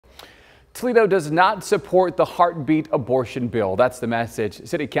Toledo does not support the heartbeat abortion bill. That's the message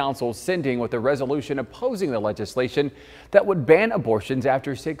City Council sending with a resolution opposing the legislation that would ban abortions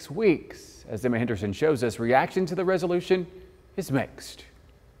after 6 weeks. As Emma Henderson shows us, reaction to the resolution is mixed.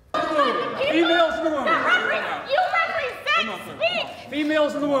 Females in the womb. You represent speak.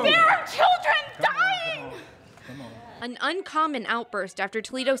 Females in the womb. There are children dying. An uncommon outburst after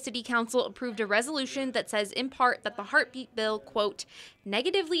Toledo City Council approved a resolution that says in part that the heartbeat bill, quote,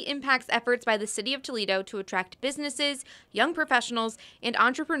 negatively impacts efforts by the city of Toledo to attract businesses, young professionals, and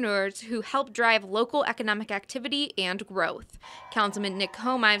entrepreneurs who help drive local economic activity and growth. Councilman Nick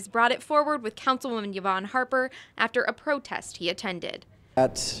Homives brought it forward with Councilwoman Yvonne Harper after a protest he attended.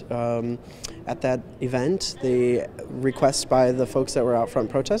 At that event, the request by the folks that were out front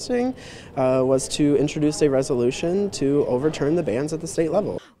protesting was to introduce a resolution to overturn the bans at the state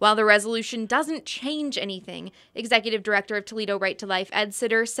level. While the resolution doesn't change anything, Executive Director of Toledo Right to Life Ed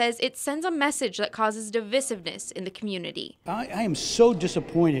Sitter says it sends a message that causes divisiveness in the community. I am so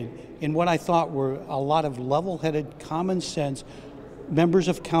disappointed in what I thought were a lot of level-headed, common sense members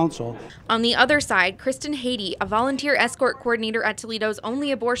of council. On the other side, Kristen Haiti, a volunteer escort coordinator at Toledo's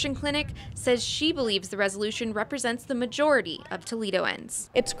only abortion clinic, says she believes the resolution represents the majority of Toledoans.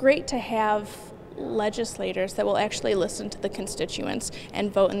 It's great to have legislators that will actually listen to the constituents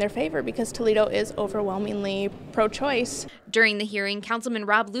and vote in their favor because Toledo is overwhelmingly pro-choice. During the hearing, Councilman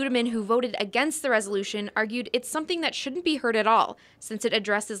Rob Ludeman, who voted against the resolution, argued it's something that shouldn't be heard at all, since it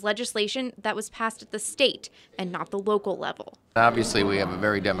addresses legislation that was passed at the state and not the local level. Obviously, we have a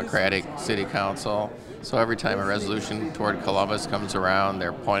very democratic city council, so every time a resolution toward Columbus comes around,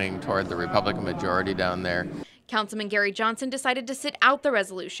 they're pointing toward the Republican majority down there. Councilman Gary Johnson decided to sit out the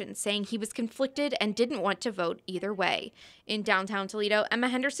resolution, saying he was conflicted and didn't want to vote either way. In downtown Toledo, Emma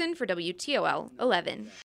Henderson for WTOL 11.